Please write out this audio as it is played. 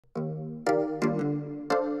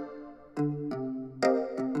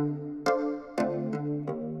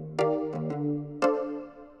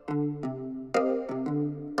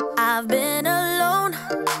I've been alone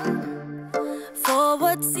for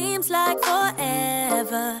what seems like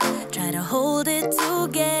forever. Try to hold it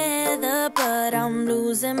together, but I'm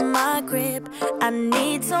losing my grip. I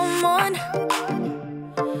need someone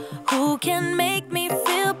who can make me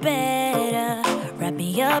feel better. Wrap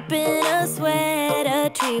me up in a sweater,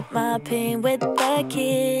 treat my pain with a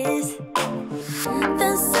kiss.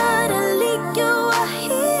 Then suddenly you are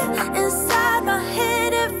here, inside my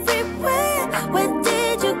head, everywhere. Where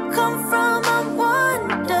did you come from? I'm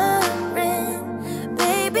wondering,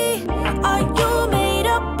 baby, are you made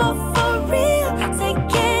up of for real? Say,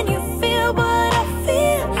 can you feel what I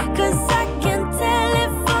feel? 'Cause I can tell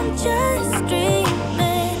if I'm just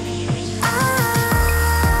dreaming. I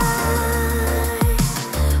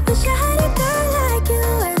wish I had a girl like you,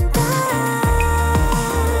 and I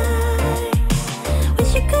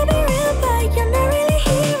wish you could be real, but you're not really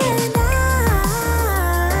here. And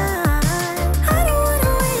I don't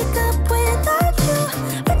wanna wake up without you,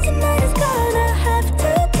 but tonight is gonna have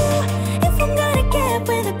to do if I'm gonna get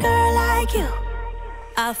with a girl like you.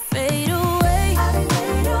 I fade away,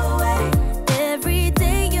 every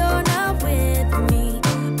day you're not with me.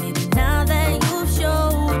 Maybe now that you've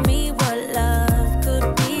showed me what love could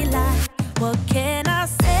be like, what can I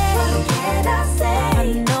say? I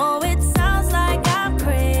know it sounds like I'm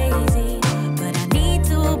crazy, but I need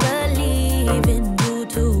to believe in you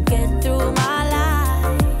to get through my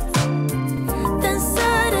life. Then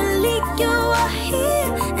suddenly you are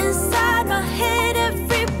here, inside my head,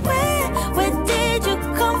 everywhere. Where did you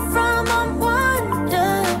come from? I'm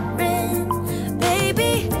wondering,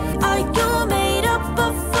 baby, are you made up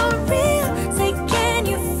of for real? Say, can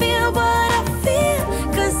you feel what I feel?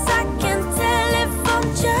 'Cause I can tell if I'm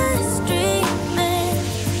just dreaming.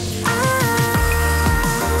 I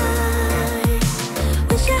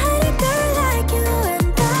wish I had a girl like you, and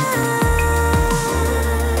I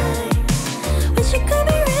wish you could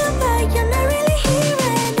be real, but you're not really here.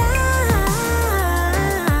 And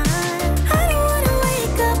I don't wanna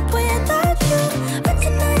wake up without you, but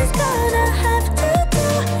tonight is gonna have to do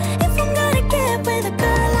if I'm gonna get with a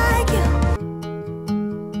girl like you.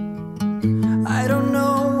 I don't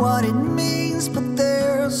know what it means, but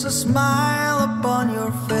there's a smile upon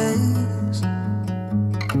your face,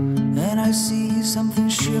 and I see something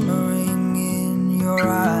shimmering in your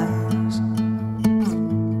eyes.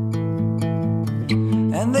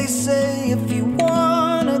 And they say if you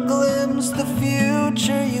wanna glimpse the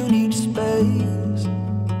future, you need space.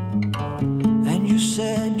 And you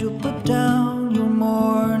said you'll put down your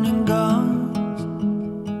morning guns.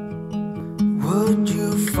 Would you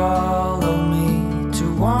follow me to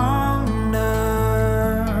wonders?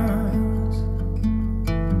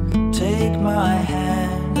 Take my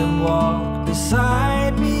hand and walk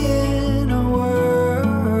beside me in a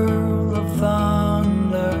world of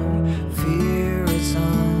thunder. Fear is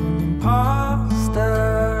an imposter.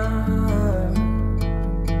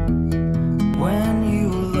 When you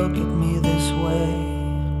look at me this way,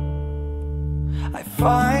 I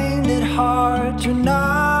find it hard to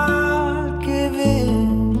not give in.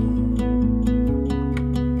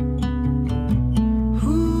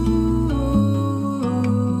 Ooh.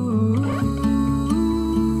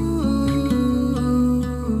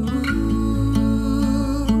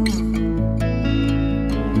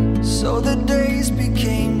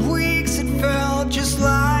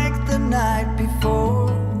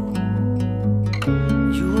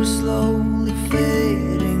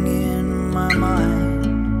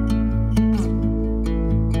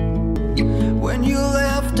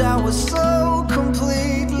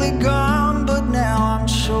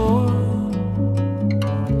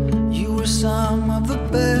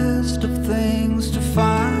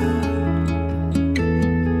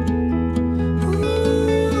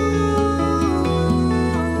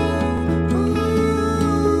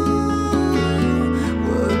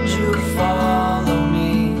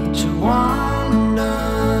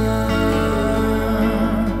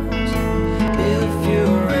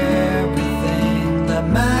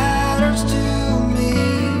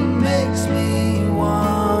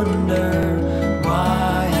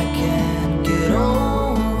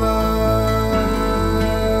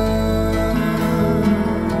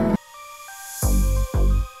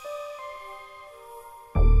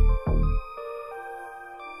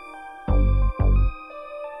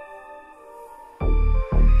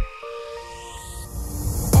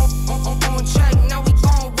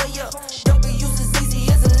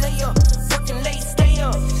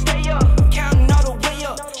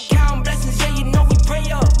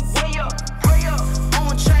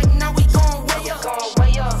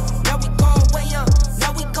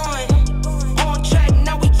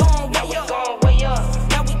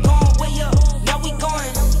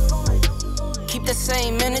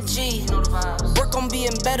 G. Work on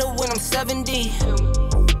being better when I'm 70.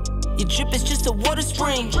 Your drip is just a water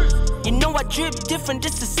spring. You know I drip different,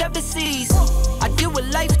 just the 7 C's. I deal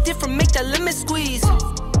with life different, make that lemon squeeze.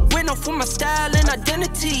 Went off for my style and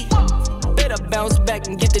identity. Better bounce back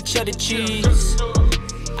and get the cheddar cheese.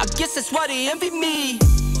 I guess that's why they envy me.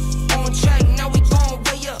 On track, now we gon'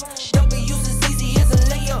 way up. W's as easy as a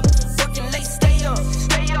layup. Working late, stay up.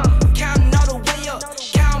 Counting all the way up.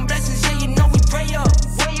 Counting blessings, yeah, you know we pray up.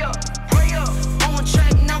 Way up, pray up. On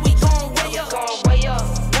track, now we gon' way up.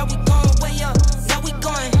 Now we gon' way up. Now we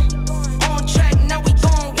going. On track, now we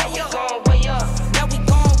gon' way up. Now we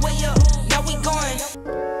gon' way up. Now we going.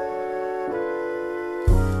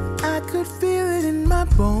 I could feel it in my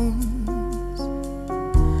bones.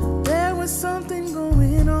 There was something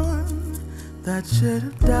going on. That shit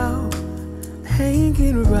of doubt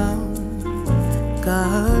hanging around.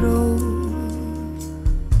 God, oh.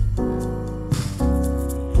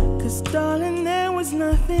 'Cause darling, there was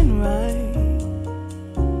nothing right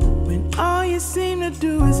when all you seem to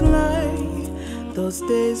do is lie. Those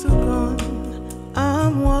days are gone.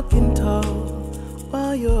 I'm walking tall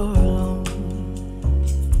while you're alone.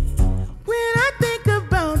 When I think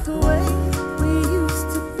about the way we used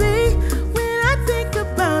to be, when I think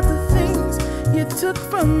about the things you took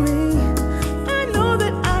from me, I know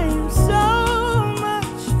that I am so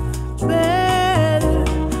much better.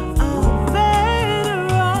 I'm better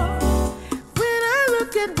off. When I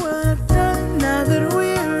look at what I've done now that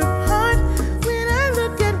we're apart, when I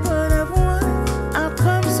look at what I've won, I've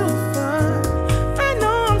come so far. I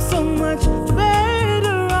know I'm so much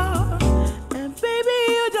better off. And baby,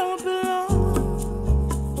 you don't belong.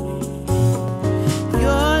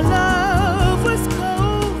 Your love was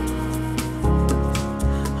cold,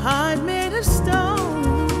 heart made of stone.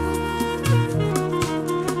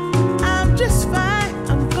 I'm just fine,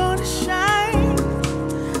 I'm gonna shine.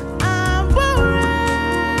 I'm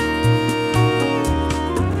alright.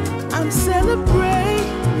 I'm celebrating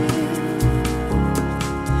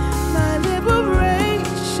my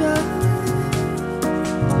liberation.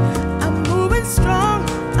 I'm moving strong,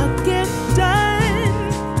 I'll get it done.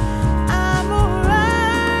 I'm alright.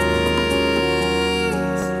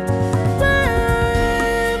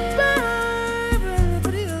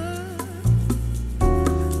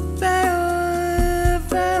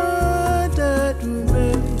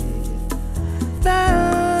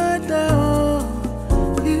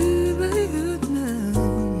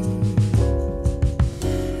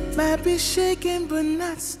 Might be shaken but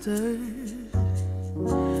not stirred.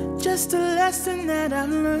 Just a lesson that I've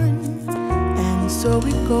learned. And so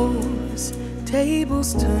it goes,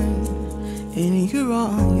 tables turn, and you're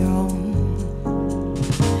on your own.